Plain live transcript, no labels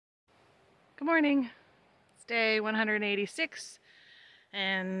Good morning. It's day 186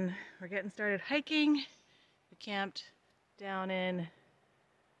 and we're getting started hiking. We camped down in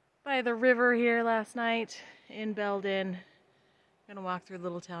by the river here last night in Belden. We're gonna walk through the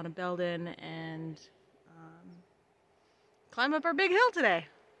little town of Belden and climb up our big hill today.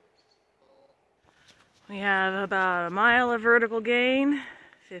 We have about a mile of vertical gain,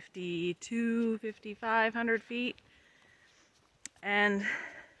 5,500 feet, and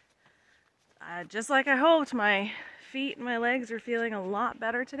just like I hoped, my feet and my legs are feeling a lot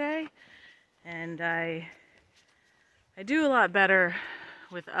better today, and I do a lot better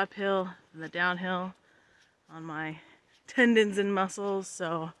with uphill than the downhill on my tendons and muscles,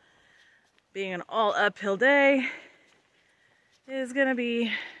 so being an all uphill day is gonna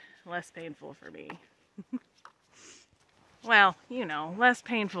be less painful for me. Well, you know, less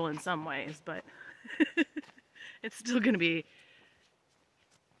painful in some ways, but it's still gonna be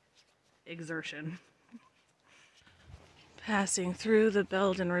exertion. Passing through the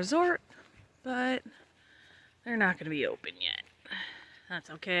Belden Resort, but they're not going to be open yet. That's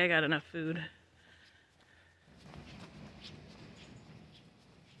okay, I got enough food.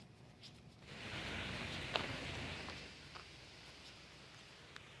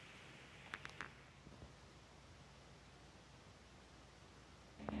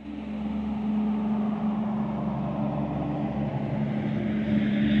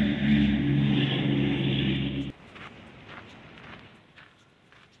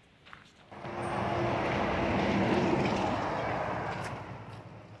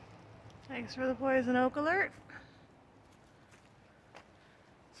 Thanks for the poison oak alert.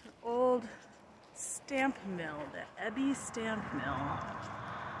 It's an old stamp mill, the Abbey Stamp Mill.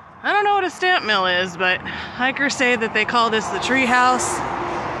 I don't know what a stamp mill is, but hikers say that they call this the tree house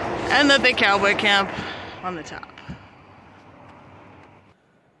and that they cowboy camp on the top.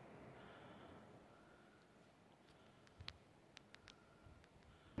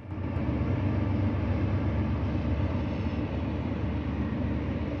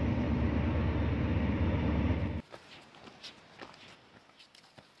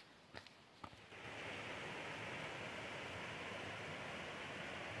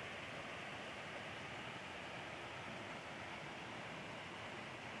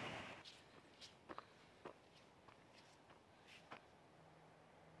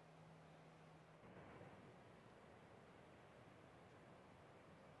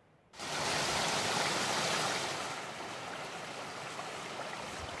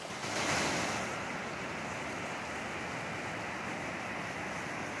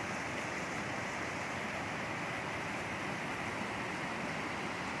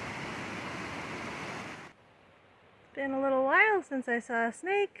 Been a little while since I saw a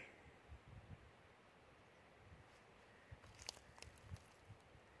snake.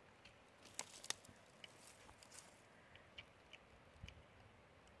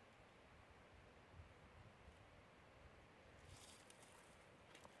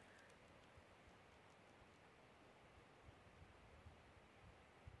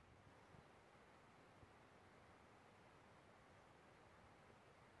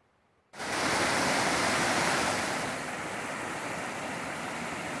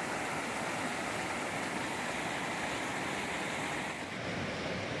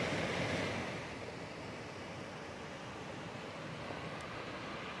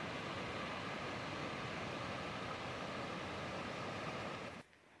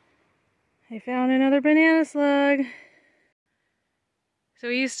 I found another banana slug. So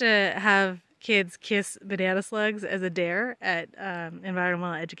we used to have kids kiss banana slugs as a dare at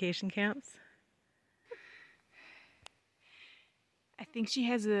environmental education camps. I think she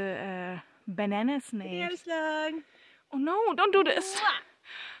has a banana snake. Banana slug. Oh no, don't do this.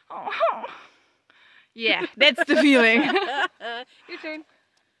 Oh. Yeah, that's the feeling. Your turn.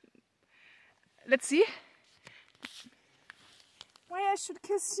 Let's see. Why I should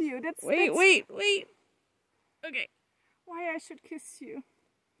kiss you? Wait. Okay. Why I should kiss you?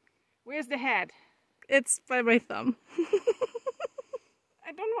 Where's the head? It's by my thumb.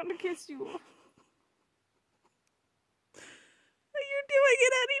 I don't want to kiss you. But you're doing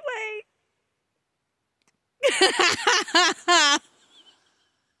it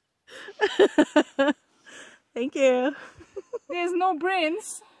anyway. Thank you. There's no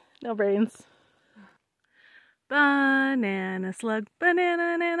brains. No brains. Banana slug,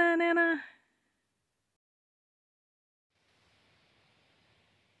 banana, nana, nana.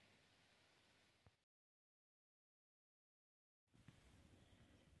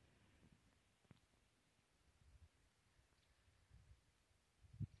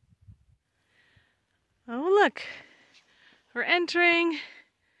 Oh, look, we're entering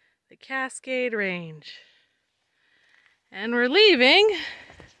the Cascade Range. And we're leaving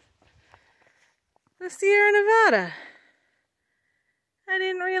the Sierra Nevada. I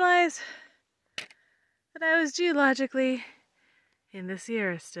didn't realize that I was geologically in the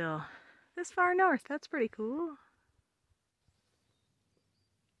Sierra still. This far north, that's pretty cool.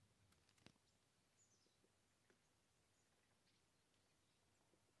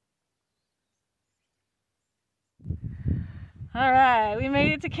 All right, we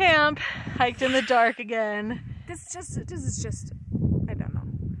made it to camp. Hiked in the dark again. This is just, I don't know.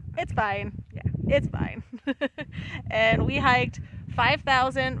 It's fine. Yeah, it's fine. And we hiked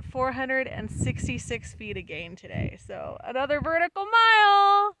 5,466 feet again today. So another vertical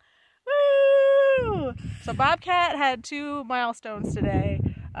mile. Woo! So Bobcat had 2 milestones today.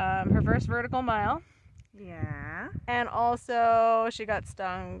 Her first vertical mile. Yeah. And also she got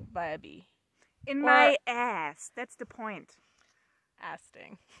stung by a bee. In my ass. That's the point. Ass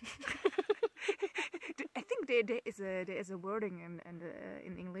sting. I think there is a wording in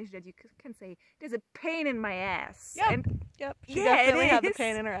English that you can say, there's a pain in my ass. Yep. Yep. She definitely had the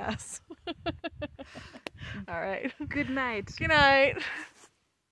pain in her ass. All right. Good night. Good night.